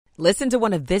Listen to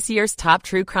one of this year's top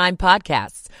true crime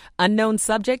podcasts. Unknown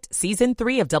Subject, Season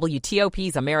 3 of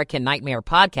WTOP's American Nightmare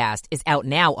podcast is out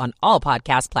now on all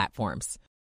podcast platforms.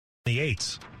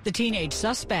 The teenage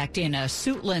suspect in a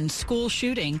Suitland school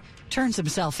shooting turns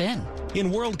himself in.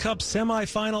 In World Cup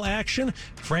semifinal action,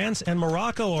 France and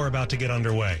Morocco are about to get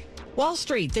underway. Wall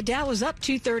Street, the Dow is up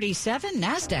 237,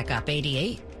 NASDAQ up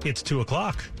 88. It's 2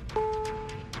 o'clock.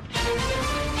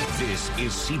 This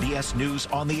is CBS News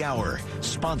on the Hour,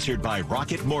 sponsored by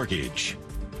Rocket Mortgage.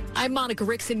 I'm Monica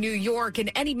Ricks in New York,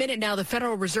 and any minute now, the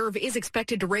Federal Reserve is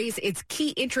expected to raise its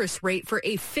key interest rate for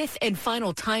a fifth and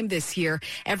final time this year.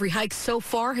 Every hike so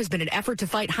far has been an effort to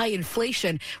fight high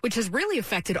inflation, which has really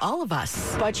affected all of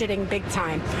us. Budgeting big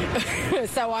time.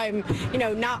 So I'm,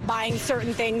 not buying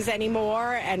certain things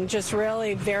anymore and just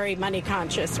really very money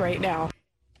conscious right now.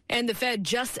 And the Fed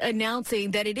just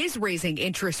announcing that it is raising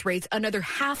interest rates another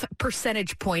 0.5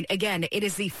 percentage point. Again, it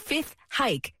is the fifth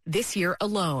hike this year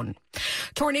alone.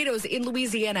 Tornadoes in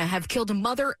Louisiana have killed a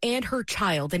mother and her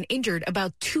child and injured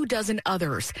about 24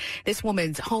 others. This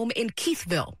woman's home in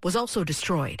Keithville was also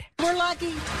destroyed. We're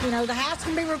lucky. The house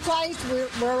can be replaced.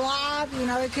 We're alive.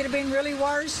 It could have been really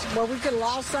worse. Well, we could have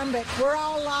lost some, but we're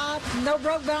all alive. No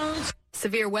broke bones.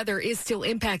 Severe weather is still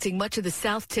impacting much of the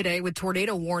South today, with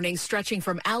tornado warnings stretching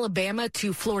from Alabama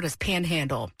to Florida's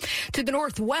Panhandle. To the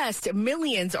northwest,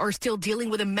 millions are still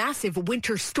dealing with a massive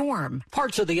winter storm.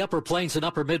 Parts of the upper plains and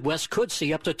upper Midwest could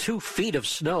see up to 2 feet of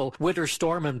snow. Winter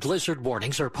storm and blizzard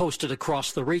warnings are posted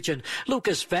across the region.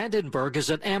 Lucas Vandenberg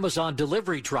is an Amazon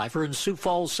delivery driver in Sioux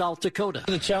Falls, South Dakota.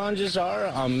 The challenges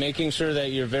are making sure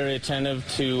that you're very attentive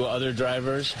to other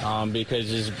drivers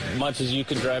because as much as you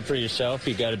can drive for yourself,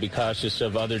 you got to be cautious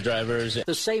of other drivers.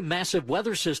 The same massive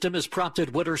weather system has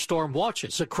prompted winter storm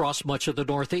watches across much of the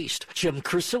Northeast. Jim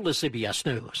Crisilla, CBS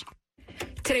News.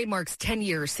 Today marks 10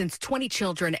 years since 20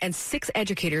 children and 6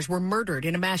 educators were murdered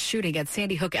in a mass shooting at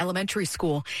Sandy Hook Elementary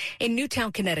School in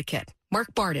Newtown, Connecticut.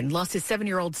 Mark Barden lost his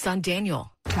 7-year-old son,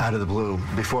 Daniel. Out of the blue,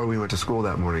 before we went to school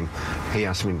that morning, he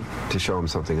asked me to show him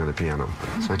something on the piano.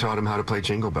 So I taught him how to play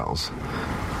Jingle Bells.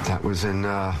 That was in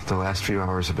the last few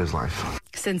hours of his life.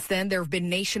 Since then, there have been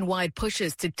nationwide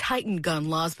pushes to tighten gun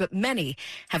laws, but many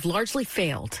have largely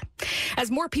failed.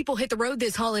 As more people hit the road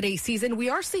this holiday season, we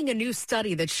are seeing a new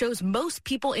study that shows most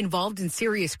people involved in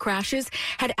serious crashes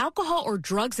had alcohol or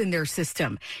drugs in their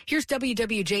system. Here's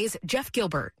WWJ's Jeff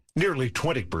Gilbert. Nearly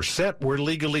 20% were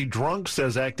legally drunk,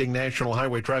 says Acting National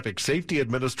Highway Traffic Safety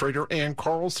Administrator Ann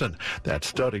Carlson. That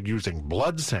study using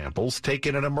blood samples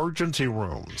taken in emergency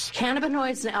rooms.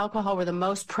 Cannabinoids and alcohol were the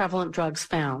most prevalent drugs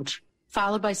found,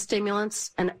 followed by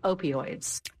stimulants and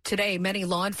opioids. Today, many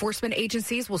law enforcement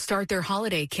agencies will start their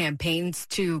holiday campaigns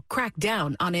to crack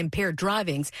down on impaired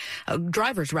drivers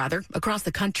across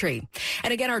the country.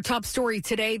 And again, our top story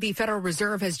today, the Federal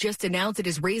Reserve has just announced it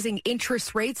is raising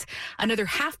interest rates another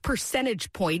 0.5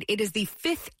 percentage point. It is the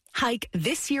fifth hike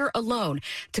this year alone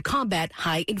to combat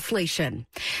high inflation.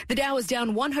 The Dow is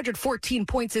down 114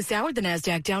 points this hour. The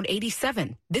NASDAQ down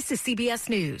 87. This is CBS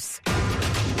News.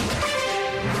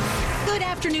 Good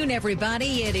afternoon,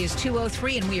 everybody. It is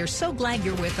 2:03, and we are so glad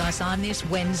you're with us on this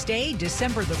Wednesday,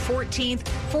 December the 14th,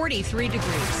 43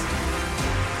 degrees.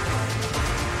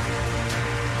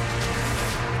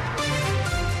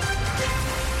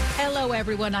 Hello,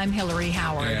 everyone. I'm Hillary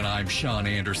Howard. And I'm Sean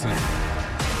Anderson.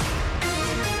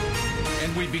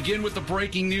 And we begin with the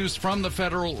breaking news from the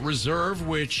Federal Reserve,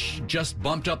 which just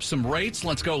bumped up some rates.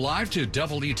 Let's go live to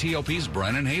WTOP's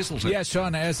Brennan Hazelton. Yeah,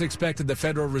 Sean, as expected, the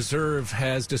Federal Reserve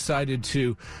has decided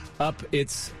to up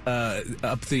the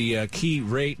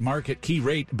market key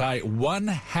rate by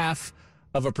 0.5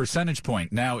 of a percentage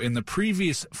point. Now, in the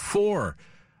previous 4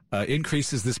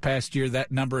 increases this past year,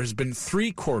 that number has been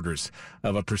 0.75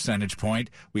 of a percentage point.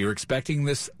 We were expecting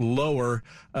this lower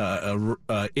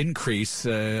increase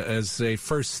as a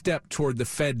first step toward the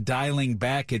Fed dialing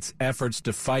back its efforts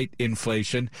to fight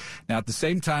inflation. Now, at the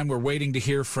same time, we're waiting to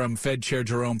hear from Fed Chair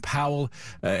Jerome Powell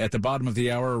at the bottom of the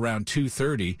hour around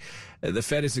 2:30. The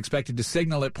Fed is expected to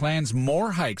signal it plans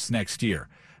more hikes next year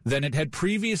than it had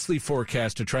previously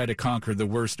forecast to try to conquer the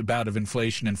worst bout of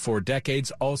inflation in 4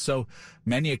 decades. Also,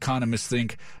 many economists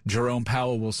think Jerome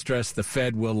Powell will stress the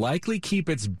Fed will likely keep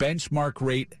its benchmark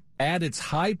rate at its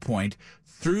high point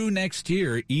through next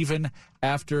year, even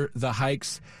after the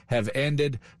hikes have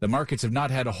ended. The markets have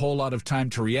not had a whole lot of time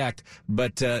to react,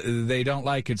 but they don't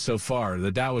like it so far.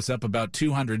 The Dow was up about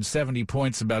 270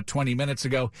 points about 20 minutes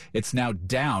ago. It's now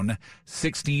down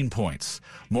 16 points.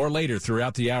 More later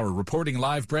throughout the hour. Reporting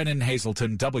live, Brennan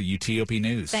Hazelton, WTOP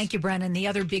News. Thank you, Brennan. The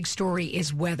other big story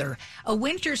is weather. A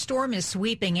winter storm is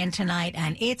sweeping in tonight,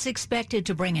 and it's expected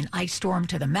to bring an ice storm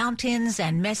to the mountains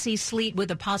and messy sleet with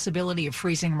the possibility of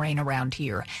freezing rain around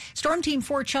here. Storm Team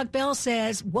 4 Chuck Bell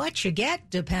says what you get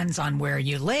depends on where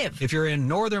you live. If you're in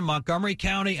northern Montgomery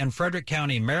County and Frederick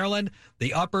County, Maryland,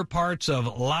 the upper parts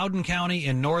of Loudoun County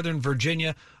in northern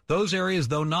Virginia, those areas,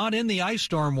 though not in the ice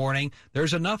storm warning,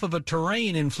 there's enough of a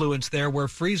terrain influence there where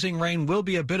freezing rain will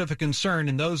be a bit of a concern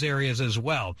in those areas as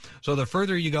well. So the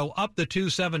further you go up the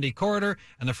 270 corridor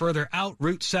and the further out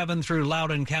Route 7 through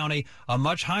Loudoun County, a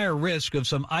much higher risk of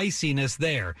some iciness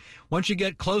there. Once you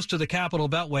get close to the Capital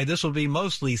Beltway, this will be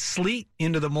mostly sleet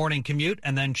into the morning commute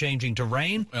and then changing to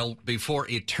rain. Well, before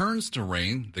it turns to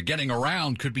rain, the getting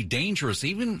around could be dangerous,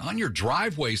 even on your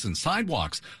driveways and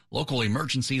sidewalks. Local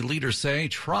emergency leaders say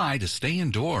try to stay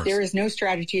indoors. There is no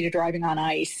strategy to driving on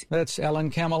ice. That's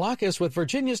Ellen Kamalakis with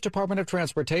Virginia's Department of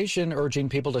Transportation urging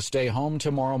people to stay home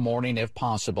tomorrow morning if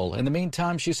possible. In the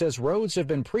meantime, she says roads have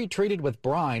been pre-treated with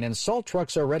brine and salt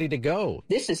trucks are ready to go.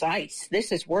 This is ice.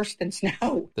 This is worse than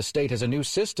snow. The state has a new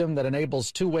system that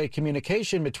enables two-way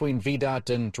communication between VDOT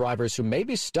and drivers who may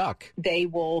be stuck. They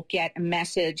will get a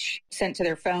message sent to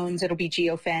their phones. It'll be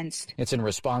geofenced. It's in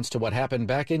response to what happened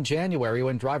back in January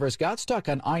when drivers got stuck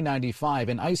on I-95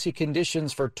 in icy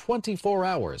conditions for 24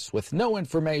 hours with no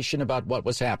information about what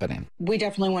was happening. We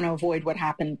definitely want to avoid what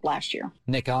happened last year.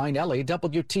 Nick Einelli,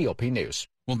 WTOP News.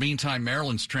 Well, meantime,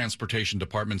 Maryland's transportation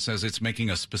department says it's making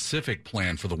a specific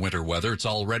plan for the winter weather. It's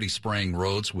already spraying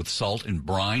roads with salt and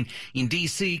brine. In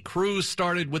D.C., crews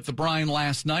started with the brine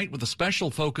last night with a special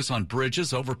focus on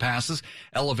bridges, overpasses,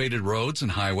 elevated roads,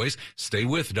 and highways. Stay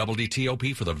with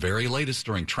WTOP for the very latest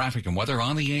during traffic and weather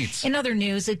on the 8s. In other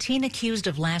news, a teen accused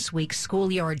of last week's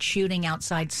schoolyard shooting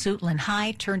outside Suitland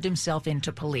High turned himself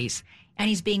into police, and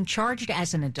he's being charged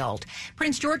as an adult.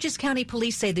 Prince George's County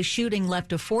Police say the shooting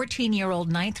left a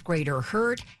 14-year-old ninth grader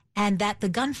hurt and that the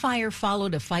gunfire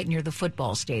followed a fight near the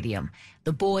football stadium.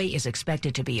 The boy is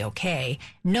expected to be okay.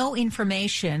 No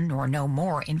information or no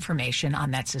more information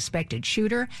on that suspected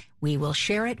shooter. We will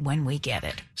share it when we get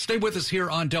it. Stay with us here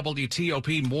on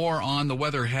WTOP. More on the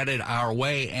weather headed our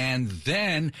way, and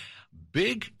then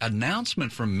big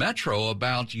announcement from Metro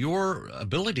about your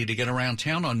ability to get around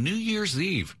town on New Year's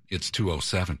Eve. It's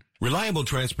 2:07. Reliable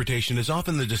transportation is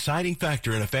often the deciding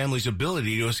factor in a family's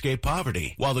ability to escape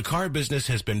poverty. While the car business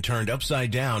has been turned upside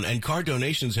down and car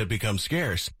donations have become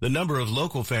scarce, the number of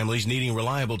local families needing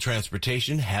reliable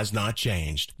transportation has not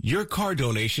changed. Your car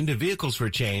donation to Vehicles for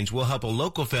Change will help a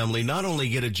local family not only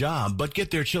get a job, but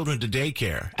get their children to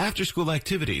daycare, after-school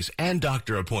activities, and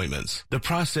doctor appointments. The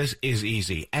process is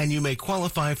easy, and you may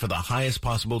qualify for the highest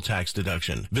possible tax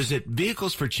deduction. Visit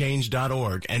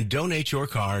vehiclesforchange.org and donate your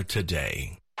car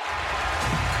today.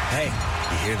 Hey,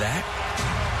 you hear that?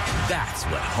 That's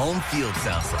what home field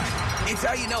sounds like. It's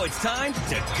how you know it's time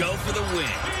to go for the win.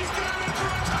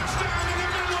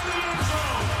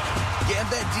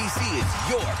 Gambit DC is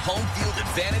your home field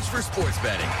advantage for sports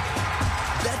betting.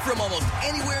 Bet from almost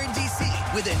anywhere in DC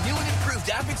with a new and improved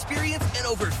app experience and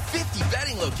over 50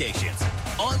 betting locations.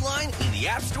 Online, in the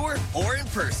App Store, or in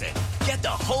person. Get the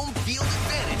home field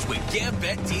advantage with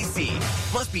Gambit DC.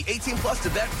 Must be 18 plus to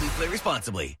bet. Please play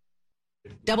responsibly.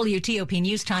 WTOP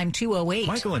News Time 2:08.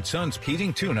 Michael and Son's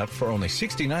heating tune-up for only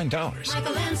 $69.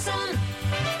 Michael and Son.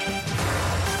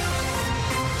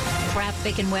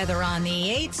 Traffic and weather on the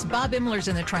 8s. Bob Imler's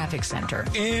in the traffic center.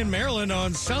 In Maryland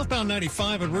on southbound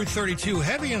 95 and Route 32,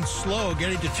 heavy and slow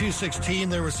getting to 216.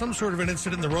 There was some sort of an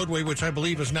incident in the roadway, which I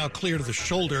believe is now clear to the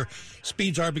shoulder.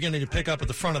 Speeds are beginning to pick up at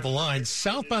the front of the line.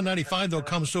 Southbound 95, though,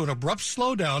 comes to an abrupt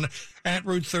slowdown at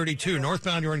Route 32.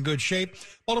 Northbound, you're in good shape.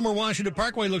 Baltimore-Washington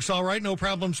Parkway looks all right. No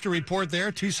problems to report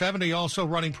there. 270 also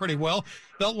running pretty well.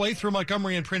 Beltway through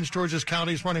Montgomery and Prince George's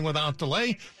counties running without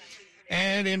delay.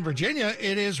 And in Virginia,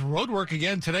 it is road work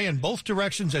again today in both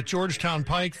directions at Georgetown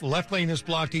Pike. The left lane is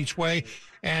blocked each way.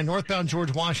 And northbound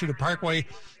George Washington Parkway,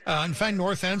 in fact,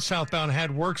 north and southbound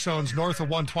had work zones north of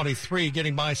 123,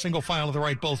 getting by single file to the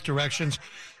right both directions.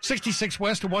 66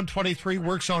 west of 123,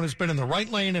 work zone has been in the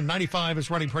right lane, and 95 is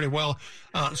running pretty well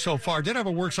so far. Did have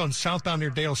a work zone southbound near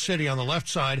Dale City on the left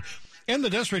side. In the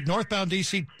district, northbound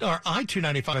DC, or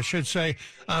I-295, I should say,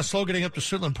 slow getting up to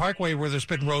Suitland Parkway where there's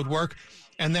been road work.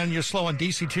 And then you're slow on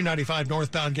DC 295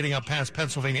 northbound getting up past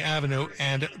Pennsylvania Avenue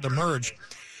and the merge.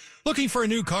 Looking for a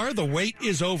new car? The wait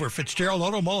is over. Fitzgerald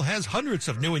Auto Mall has hundreds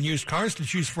of new and used cars to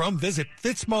choose from. Visit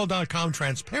fitzmall.com.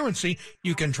 Transparency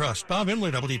you can trust. Bob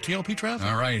Imler, WTOP Traffic.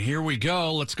 All right, here we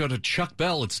go. Let's go to Chuck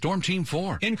Bell at Storm Team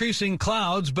 4. Increasing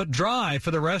clouds, but dry for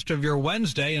the rest of your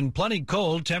Wednesday and plenty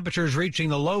cold. Temperatures reaching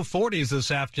the low 40s this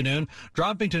afternoon,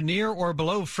 dropping to near or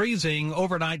below freezing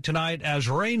overnight tonight as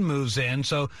rain moves in.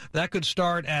 So that could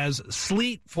start as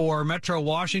sleet for Metro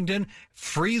Washington,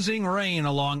 freezing rain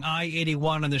along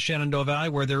I-81 in the Shenandoah Valley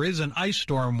where there is an ice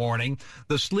storm warning.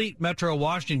 The sleet Metro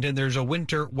Washington, there's a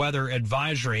winter weather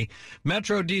advisory.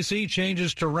 Metro D.C.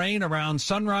 changes to rain around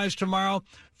sunrise tomorrow.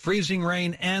 Freezing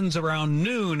rain ends around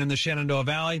noon in the Shenandoah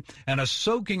Valley, and a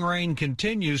soaking rain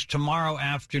continues tomorrow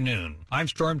afternoon. I'm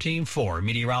Storm Team 4,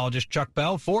 meteorologist Chuck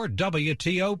Bell for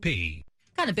WTOP.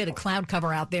 Got a bit of cloud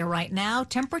cover out there right now.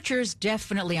 Temperatures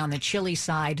definitely on the chilly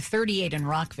side, 38 in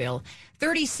Rockville,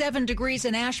 37 degrees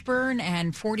in Ashburn,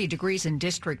 and 40 degrees in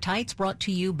District Heights, brought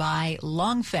to you by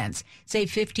Long Fence. Save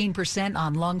 15%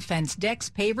 on Long Fence decks,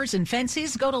 pavers, and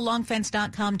fences. Go to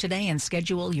longfence.com today and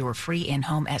schedule your free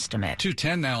in-home estimate.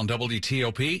 2:10 now on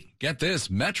WTOP. Get this,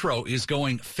 Metro is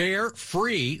going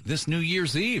fare-free this New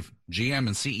Year's Eve. GM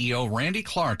and CEO Randy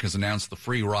Clark has announced the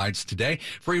free rides today.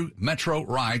 Free Metro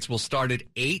rides will start at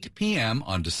 8 p.m.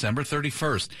 on December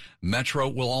 31st. Metro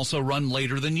will also run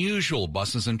later than usual.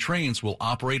 Buses and trains will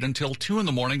operate until 2 in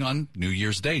the morning on New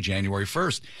Year's Day, January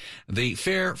 1st. The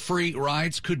fare-free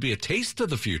rides could be a taste of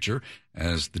the future,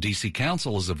 as the D.C.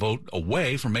 Council is a vote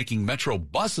away from making Metro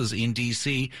buses in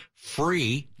D.C.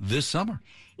 free this summer.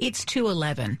 It's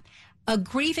 2:11. A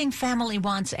grieving family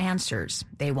wants answers.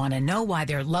 They want to know why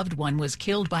their loved one was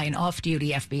killed by an off-duty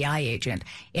FBI agent.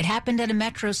 It happened at a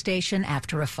Metro station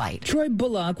after a fight. Troy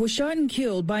Bullock was shot and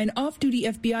killed by an off-duty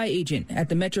FBI agent at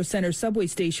the Metro Center subway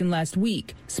station last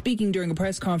week. Speaking during a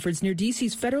press conference near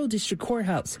D.C.'s Federal District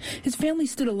Courthouse, his family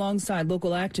stood alongside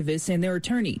local activists and their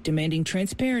attorney, demanding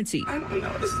transparency. I don't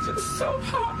know. It's just so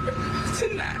hard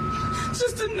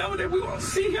just to know that we won't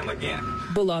see him again.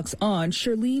 Bullock's aunt,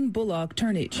 Shirlene Bullock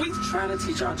Turnage. We try to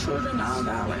teach our children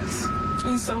nonviolence.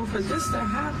 And so for this to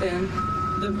happen,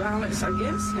 the violence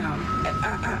against him,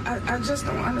 I just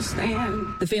don't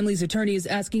understand. The family's attorney is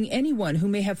asking anyone who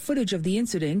may have footage of the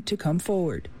incident to come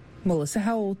forward. Melissa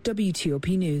Howell,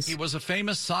 WTOP News. He was a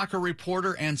famous soccer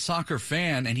reporter and soccer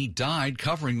fan, and he died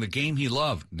covering the game he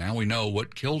loved. Now we know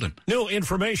what killed him. New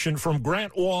information from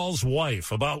Grant Wall's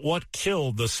wife about what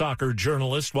killed the soccer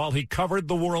journalist while he covered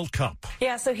the World Cup.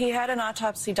 Yeah, so he had an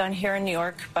autopsy done here in New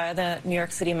York by the New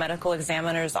York City Medical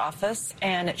Examiner's Office,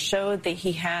 and it showed that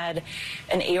he had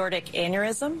an aortic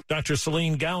aneurysm. Dr.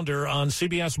 Celine Gounder on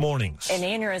CBS Mornings. An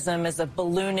aneurysm is a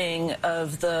ballooning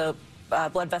of the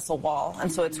blood vessel wall,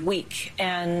 and so it's weak,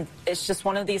 and it's just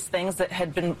one of these things that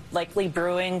had been likely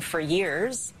brewing for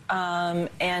years,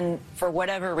 and for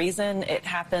whatever reason it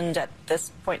happened at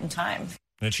this point in time.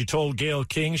 And she told Gayle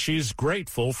King she's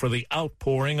grateful for the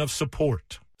outpouring of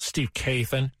support. Steve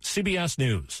Kathan, CBS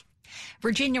News.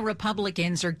 Virginia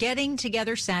Republicans are getting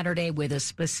together Saturday with a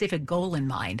specific goal in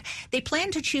mind. They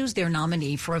plan to choose their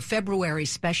nominee for a February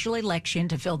special election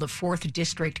to fill the 4th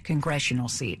District congressional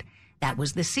seat. That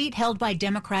was the seat held by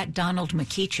Democrat Donald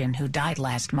McEachin, who died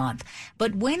last month.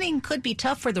 But winning could be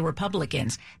tough for the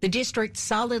Republicans. The district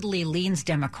solidly leans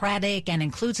Democratic and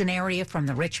includes an area from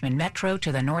the Richmond Metro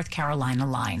to the North Carolina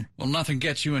line. Well, nothing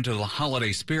gets you into the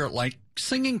holiday spirit like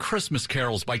singing Christmas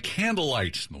carols by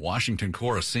candlelight. The Washington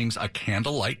Chorus sings A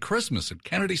Candlelight Christmas at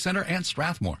Kennedy Center and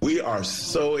Strathmore. We are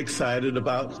so excited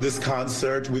about this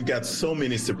concert. We've got so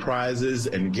many surprises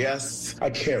and guests. I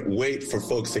can't wait for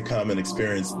folks to come and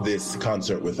experience this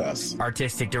concert with us.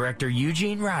 Artistic director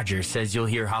Eugene Rogers says you'll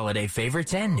hear holiday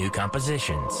favorites and new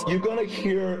compositions. You're going to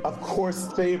hear, of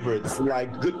course, favorites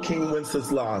like Good King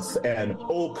Wenceslas and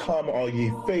Oh Come All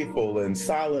Ye Faithful and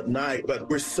Silent Night. But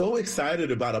we're so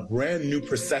excited about a brand new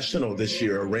processional this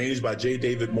year, arranged by J.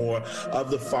 David Moore, Of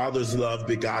the Father's Love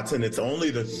Begotten. It's only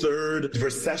the 3rd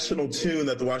processional tune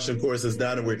that the Washington Chorus has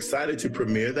done, and we're excited to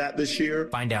premiere that this year.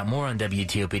 Find out more on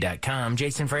WTOP.com.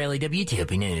 Jason Fraley,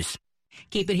 WTOP News.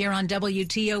 Keep it here on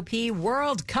WTOP.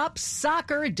 World Cup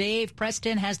Soccer. Dave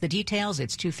Preston has the details.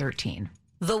 It's 2:13.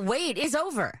 The wait is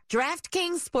over.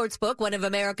 DraftKings Sportsbook, one of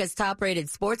America's top-rated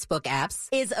sportsbook apps,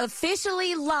 is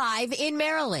officially live in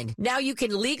Maryland. Now you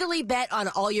can legally bet on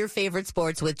all your favorite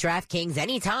sports with DraftKings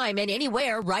anytime and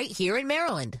anywhere right here in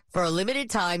Maryland. For a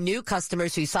limited time, new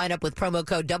customers who sign up with promo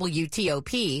code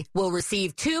WTOP will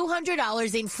receive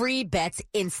 $200 in free bets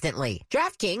instantly.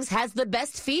 DraftKings has the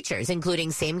best features, including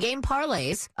same-game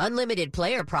parlays, unlimited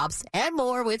player props, and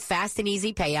more with fast and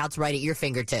easy payouts right at your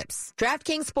fingertips.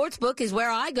 DraftKings Sportsbook is where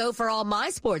where I go for all my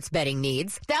sports betting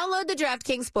needs. Download the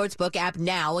DraftKings Sportsbook app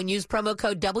now and use promo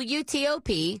code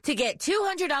WTOP to get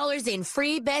 $200 in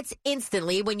free bets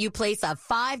instantly when you place a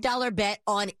 $5 bet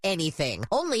on anything.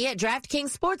 Only at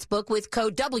DraftKings Sportsbook with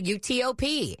code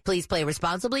WTOP. Please play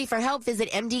responsibly. For help, visit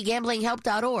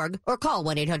mdgamblinghelp.org or call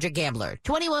 1-800-GAMBLER.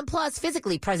 21 plus,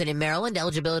 physically present in Maryland.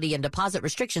 Eligibility and deposit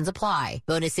restrictions apply.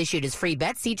 Bonus issued as free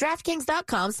bets. See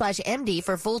DraftKings.com/MD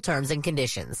for full terms and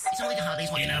conditions. It's only the holidays.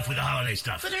 Enough with the holiday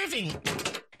stuff. But Irving,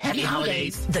 Happy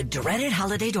holidays. The dreaded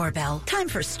holiday doorbell. Time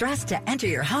for stress to enter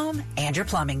your home and your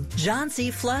plumbing. John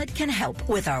C. Flood can help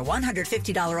with our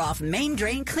 $150 off main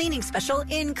drain cleaning special,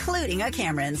 including a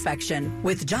camera inspection.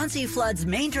 With John C. Flood's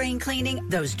main drain cleaning,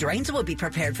 those drains will be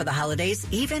prepared for the holidays,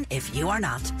 even if you are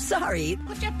not. Sorry.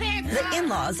 Put your pants The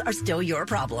in-laws are still your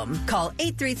problem. Call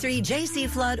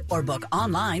 833-JC-FLOOD or book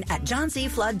online at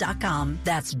johncflood.com.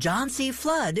 That's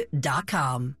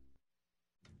johncflood.com.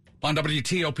 On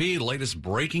WTOP, the latest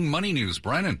breaking money news.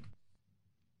 Brennan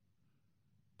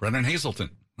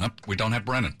Hazelton. Nope, we don't have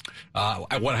Brennan.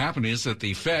 What happened is that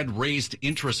the Fed raised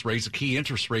interest rates, a key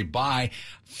interest rate, by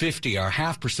 50, or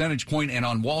half percentage point, and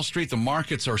on Wall Street, the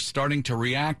markets are starting to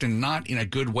react, and not in a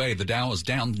good way. The Dow is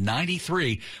down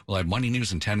 93. We'll have money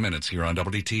news in 10 minutes here on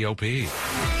WTOP.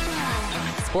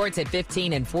 Sports at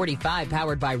 15 and 45,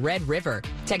 powered by Red River.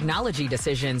 Technology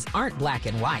decisions aren't black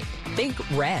and white. Think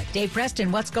red. Dave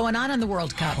Preston, what's going on in the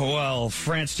World Cup? Well,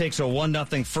 France takes a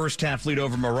 1-0 first-half lead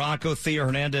over Morocco. Theo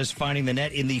Hernandez finding the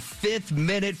net in the 5th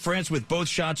minute. France with both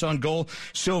shots on goal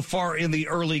so far in the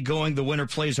early going. The winner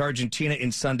plays Argentina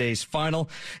in Sunday's final.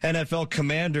 NFL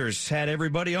Commanders had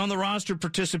everybody on the roster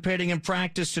participating in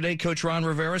practice today. Coach Ron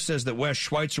Rivera says that Wes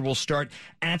Schweitzer will start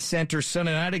at center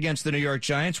Sunday night against the New York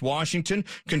Giants. Washington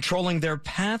controlling their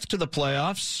path to the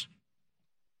playoffs.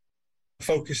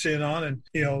 Focus in on, and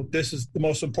this is the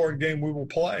most important game we will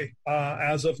play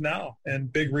as of now,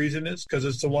 and big reason is because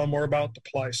it's the one we're about to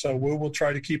play, so we will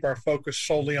try to keep our focus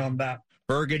solely on that.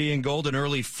 Burgundy and gold, an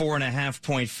early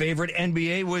 4.5-point favorite.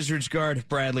 NBA Wizards guard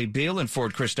Bradley Beal and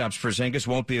Ford Kristaps Porzingis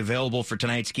won't be available for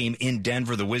tonight's game in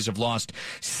Denver. The Wiz have lost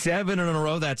 7 in a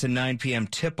row. That's a 9 p.m.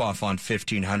 tip-off on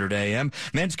 1500 a.m.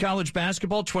 Men's college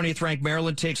basketball, 20th ranked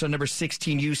Maryland takes on number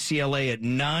 16 UCLA at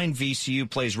 9. VCU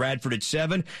plays Radford at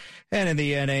 7. And in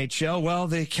the NHL, well,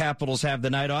 the Capitals have the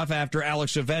night off after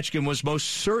Alex Ovechkin was most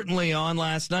certainly on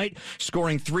last night,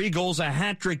 scoring 3 goals, a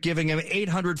hat-trick, giving him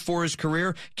 800 for his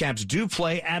career. Caps do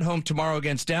play at home tomorrow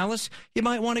against Dallas. You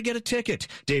might want to get a ticket.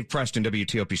 Dave Preston,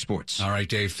 WTOP Sports. All right,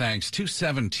 Dave, thanks.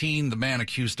 217, the man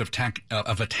accused of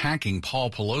attacking Paul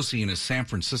Pelosi in his San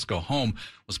Francisco home,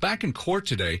 was back in court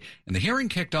today, and the hearing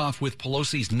kicked off with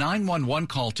Pelosi's 911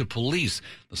 call to police.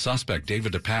 The suspect,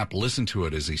 David DePape, listened to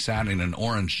it as he sat in an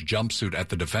orange jumpsuit at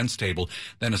the defense table.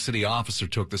 Then a city officer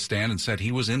took the stand and said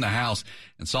he was in the house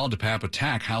and saw DePape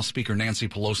attack House Speaker Nancy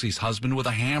Pelosi's husband with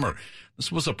a hammer.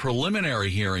 This was a preliminary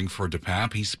hearing for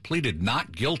DePape. He's pleaded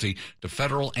not guilty to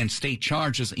federal and state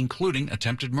charges, including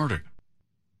attempted murder.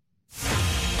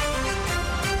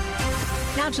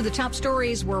 Now to the top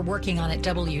stories we're working on at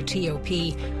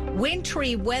WTOP.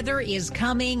 Wintry weather is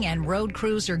coming and road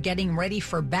crews are getting ready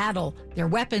for battle. Their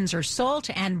weapons are salt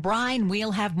and brine.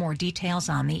 We'll have more details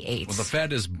on the 8th. Well, the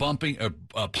Fed is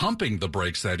pumping the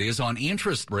brakes, that is, on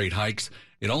interest rate hikes.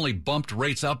 It only bumped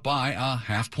rates up by a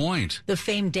half point. The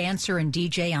famed dancer and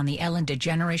DJ on the Ellen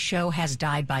DeGeneres show has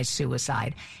died by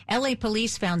suicide. L.A.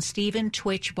 police found Stephen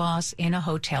Twitch Boss in a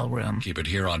hotel room. Keep it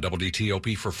here on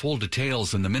WTOP for full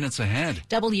details in the minutes ahead.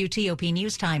 WTOP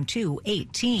News Time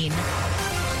 2:18.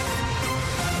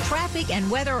 Traffic and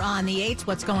weather on the 8th.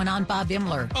 What's going on, Bob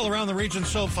Imler? Well, around the region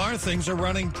so far, things are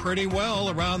running pretty well.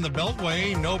 Around the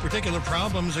Beltway, no particular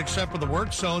problems except for the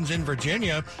work zones in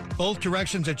Virginia. Both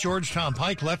directions at Georgetown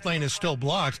Pike, left lane is still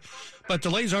blocked. But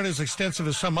delays aren't as extensive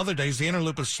as some other days. The inner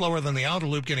loop is slower than the outer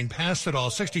loop getting past it all.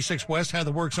 66 West had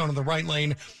the work zone in the right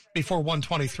lane before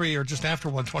 123, or just after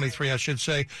 123, I should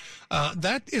say.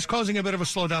 That is causing a bit of a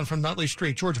slowdown from Nutley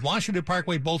Street. George Washington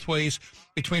Parkway both ways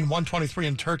between 123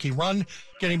 and Turkey Run,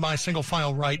 getting by single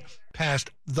file right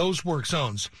past those work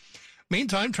zones.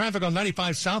 Meantime, traffic on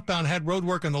 95 southbound had road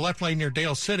work in the left lane near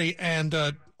Dale City, and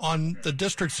on the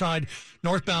district side,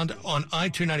 northbound on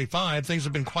I-295, things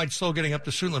have been quite slow getting up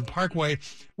to Suitland Parkway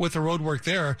with the road work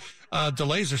there.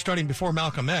 Delays are starting before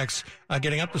Malcolm X,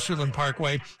 getting up to Suitland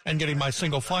Parkway and getting by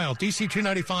single file. DC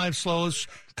 295 slows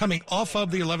coming off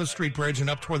of the 11th Street Bridge and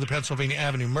up toward the Pennsylvania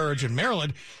Avenue merge. In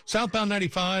Maryland, southbound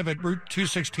 95 at Route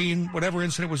 216, whatever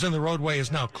incident was in the roadway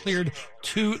is now cleared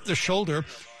to the shoulder,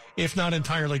 if not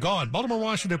entirely gone.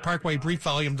 Baltimore-Washington Parkway brief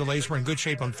volume delays were in good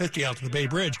shape on 50 out to the Bay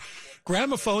Bridge.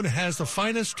 Gramophone has the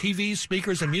finest TVs,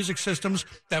 speakers, and music systems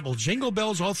that will jingle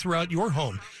bells all throughout your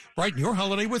home. Brighten your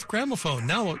holiday with Gramophone.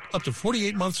 Now up to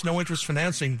 48 months, no-interest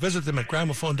financing. Visit them at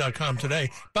gramophone.com today.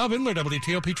 Bob Inler,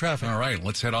 WTOP Traffic. All right,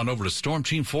 let's head on over to Storm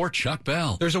Team 4, Chuck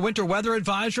Bell. There's a winter weather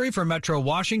advisory for Metro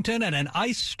Washington and an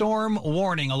ice storm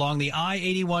warning along the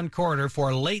I-81 corridor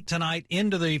for late tonight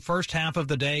into the first half of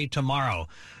the day tomorrow.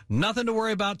 Nothing to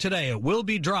worry about today. It will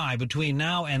be dry between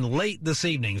now and late this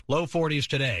evening. Low 40s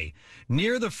today.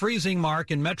 Near the freezing mark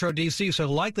in Metro D.C.,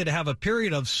 so likely to have a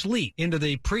period of sleet into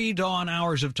the pre-dawn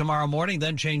hours of tomorrow morning,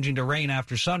 then changing to rain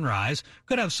after sunrise.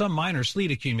 Could have some minor sleet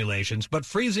accumulations, but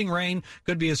freezing rain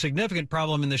could be a significant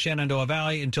problem in the Shenandoah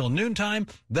Valley until noontime.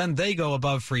 Then they go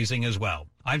above freezing as well.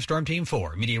 I'm Storm Team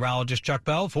 4, meteorologist Chuck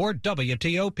Bell for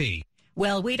WTOP.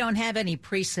 Well, we don't have any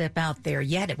precip out there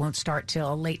yet. It won't start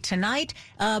till late tonight.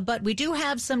 But we do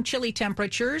have some chilly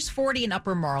temperatures, 40 in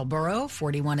Upper Marlboro,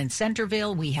 41 in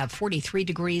Centerville. We have 43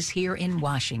 degrees here in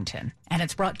Washington. And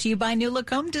it's brought to you by New Look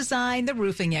Home Design, the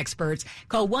roofing experts.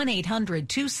 Call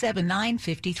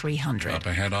 1-800-279-5300. Up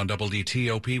ahead on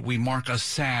WTOP, we mark a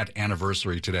sad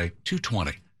anniversary today,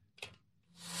 220.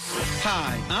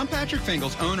 Hi, I'm Patrick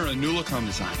Fingles, owner of New Look Home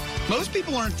Design. Most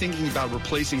people aren't thinking about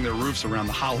replacing their roofs around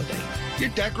the holiday.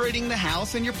 You're decorating the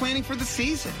house and you're planning for the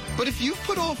season. But if you've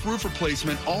put off roof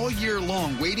replacement all year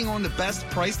long, waiting on the best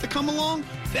price to come along,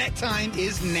 that time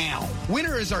is now.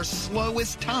 Winter is our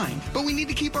slowest time, but we need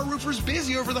to keep our roofers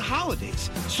busy over the holidays.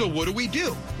 So what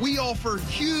do? We offer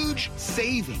huge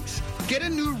savings. Get a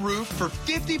new roof for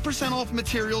 50% off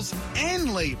materials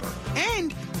and labor.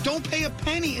 And don't pay a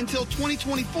penny until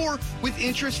 2024 with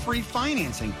interest-free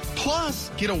financing.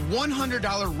 Plus, get a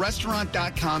 $100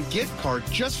 Restaurant.com gift card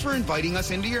just for inviting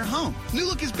us into your home. New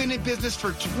Look has been in business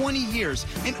for 20 years,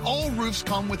 and all roofs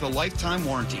come with a lifetime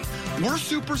warranty. We're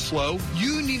super slow.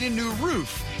 You need a new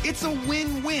roof. It's a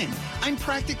win-win. I'm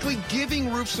practically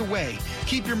giving roofs away.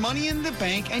 Keep your money in the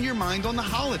bank and your mind on the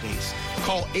holidays.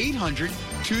 Call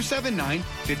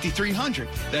 800-279-5300.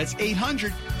 That's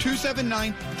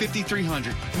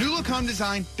 800-279-5300.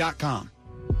 NewLookHomeDesign.com.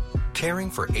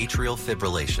 Caring for atrial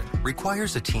fibrillation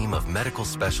requires a team of medical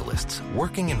specialists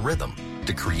working in rhythm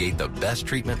to create the best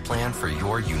treatment plan for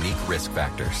your unique risk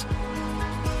factors.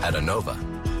 At Inova,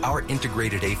 our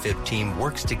integrated AFib team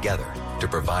works together to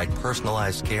provide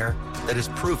personalized care that is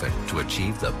proven to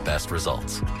achieve the best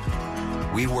results.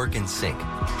 We work in sync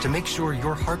to make sure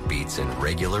your heart beats in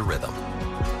regular rhythm.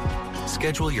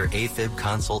 Schedule your AFib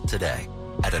consult today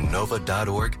at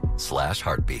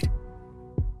Inova.org/heartbeat.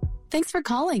 Thanks for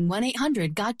calling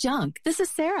 1-800-GOT-JUNK. This is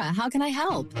Sarah. How can I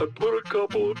help? I put a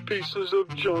couple of pieces of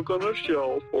junk on a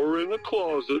shelf or in a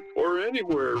closet or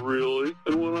anywhere, really.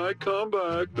 And when I come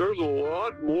back, there's a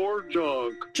lot more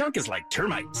junk. Junk is like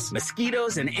termites,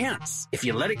 mosquitoes, and ants. If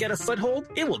you let it get a foothold,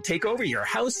 it will take over your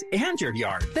house and your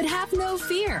yard. But have no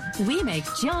fear. We make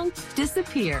junk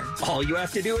disappear. All you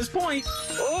have to do is point.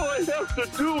 All I have to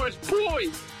do is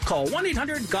point. Call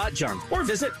 1-800-GOT-JUNK or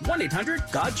visit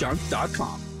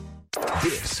 1-800-GOTJUNK.com.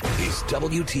 This is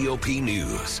WTOP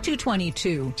News.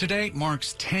 222. Today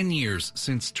marks 10 years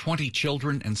since 20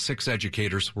 children and 6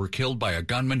 educators were killed by a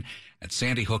gunman at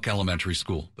Sandy Hook Elementary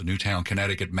School. The Newtown,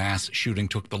 Connecticut mass shooting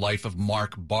took the life of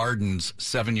Mark Barden's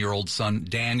 7-year-old son,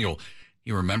 Daniel.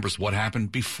 He remembers what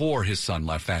happened before his son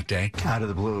left that day. Out of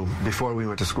the blue, before we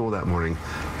went to school that morning,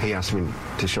 he asked me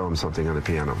to show him something on the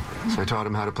piano. So I taught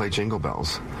him how to play Jingle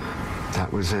Bells.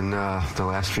 That was in the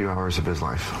last few hours of his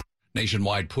life.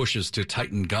 Nationwide pushes to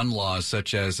tighten gun laws,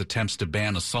 such as attempts to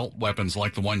ban assault weapons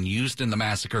like the one used in the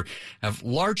massacre, have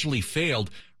largely failed.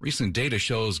 Recent data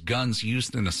shows guns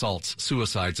used in assaults,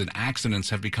 suicides, and accidents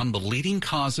have become the leading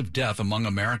cause of death among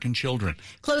American children.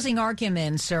 Closing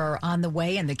arguments are on the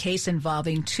way in the case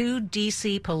involving 2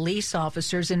 D.C. police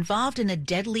officers involved in a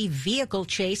deadly vehicle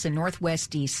chase in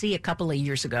Northwest D.C. a couple of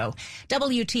years ago.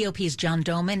 WTOP's John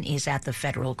Doman is at the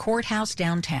federal courthouse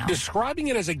downtown. Describing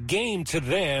it as a game to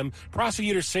them,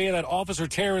 prosecutors say that Officer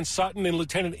Terrence Sutton and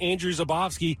Lieutenant Andrew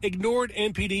Zabowski ignored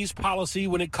MPD's policy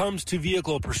when it comes to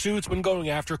vehicle pursuits when going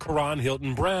after Karan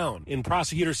Hilton Brown. And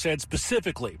prosecutors said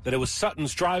specifically that it was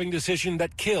Sutton's driving decision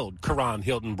that killed Karan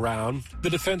Hilton Brown. The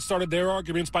defense started their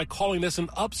arguments by calling this an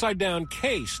upside-down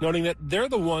case, noting that they're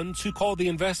the ones who called the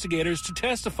investigators to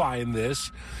testify in this.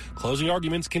 Closing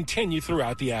arguments continue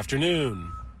throughout the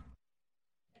afternoon.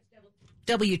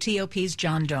 WTOP's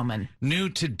John Doman. New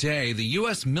today, the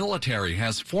U.S. military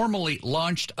has formally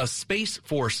launched a Space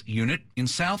Force unit in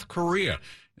South Korea.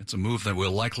 It's a move that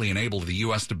will likely enable the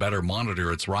U.S. to better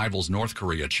monitor its rivals North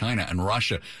Korea, China, and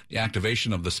Russia. The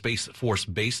activation of the Space Force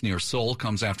base near Seoul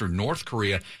comes after North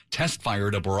Korea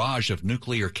test-fired a barrage of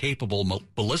nuclear-capable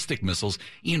ballistic missiles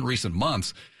in recent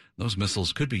months. Those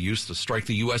missiles could be used to strike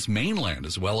the U.S. mainland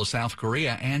as well as South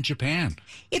Korea and Japan.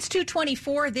 It's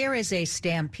 2:24. There is a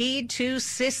stampede to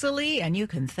Sicily, and you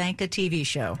can thank a TV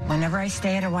show. Whenever I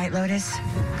stay at a White Lotus,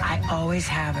 I always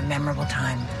have a memorable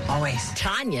time. Always.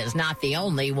 Tanya's not the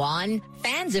only one.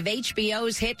 Fans of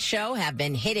HBO's hit show have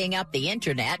been hitting up the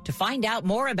internet to find out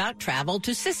more about travel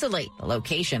to Sicily, the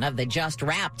location of the just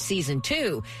wrapped season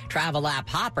 2. Travel app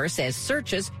Hopper says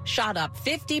searches shot up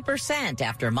 50%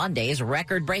 after Monday's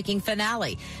record-breaking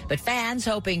finale. But fans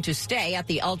hoping to stay at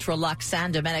the ultra-luxe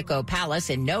San Domenico Palace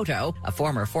in Noto, a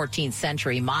former 14th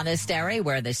century monastery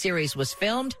where the series was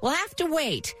filmed, will have to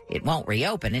wait. It won't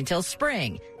reopen until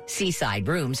spring. Seaside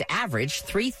rooms average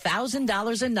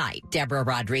 $3,000 a night. Deborah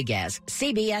Rodriguez,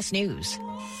 CBS News.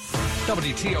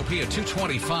 WTOP at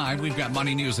 2:25. We've got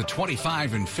money news at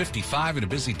 25 and 55 and a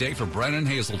busy day for Brennan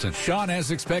Hazelton. Sean,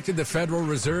 as expected, the Federal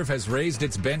Reserve has raised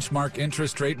its benchmark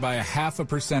interest rate by 0.5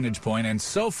 percentage point, and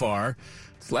so far,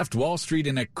 it's left Wall Street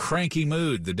in a cranky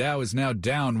mood. The Dow is now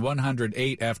down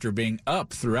 108 after being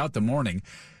up throughout the morning.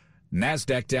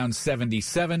 NASDAQ down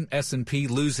 77, S&P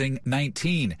losing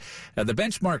 19. The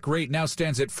benchmark rate now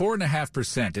stands at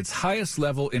 4.5%, its highest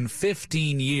level in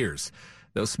 15 years.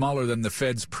 Though smaller than the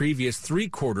Fed's previous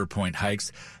 3/4 point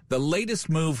hikes, the latest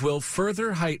move will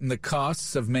further heighten the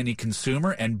costs of many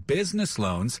consumer and business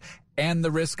loans and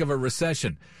the risk of a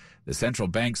recession. The central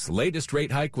bank's latest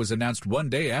rate hike was announced one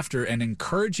day after an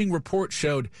encouraging report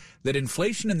showed that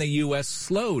inflation in the U.S.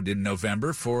 slowed in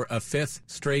November for a 5th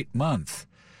straight month.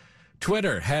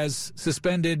 Twitter has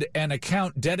suspended an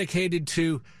account dedicated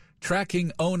to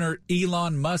tracking owner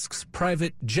Elon Musk's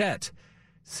private jet.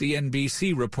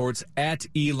 CNBC reports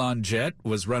 @ElonJet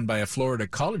was run by a Florida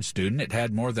college student. It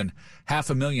had more than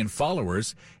 500,000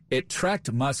 followers. It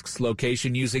tracked Musk's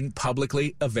location using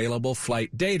publicly available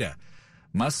flight data.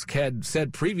 Musk had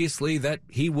said previously that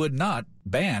he would not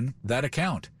ban that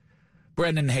account.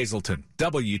 Brendan Hazelton,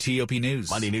 WTOP News.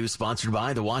 Money News sponsored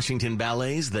by the Washington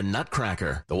Ballet's The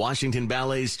Nutcracker. The Washington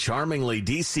Ballet's charmingly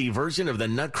DC version of The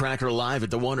Nutcracker live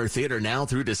at the Warner Theater now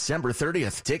through December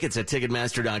 30th. Tickets at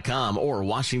Ticketmaster.com or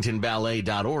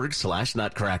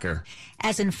WashingtonBallet.org/Nutcracker.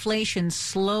 As inflation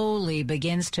slowly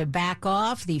begins to back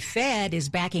off, the Fed is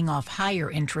backing off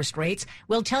higher interest rates.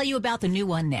 We'll tell you about the new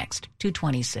one next,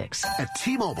 2:26. At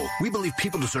T-Mobile, we believe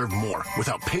people deserve more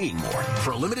without paying more. For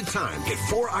a limited time, get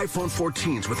 4 iPhone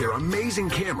 14s with their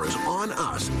amazing cameras on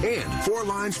us and 4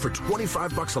 lines for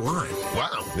 $25 a line.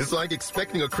 Wow, it's like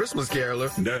expecting a Christmas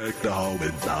caroler. Deck the hall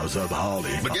with boughs of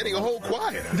holly. But getting a whole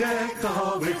choir. Deck the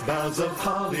hall with boughs of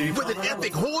holly. With an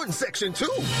epic horn section, too.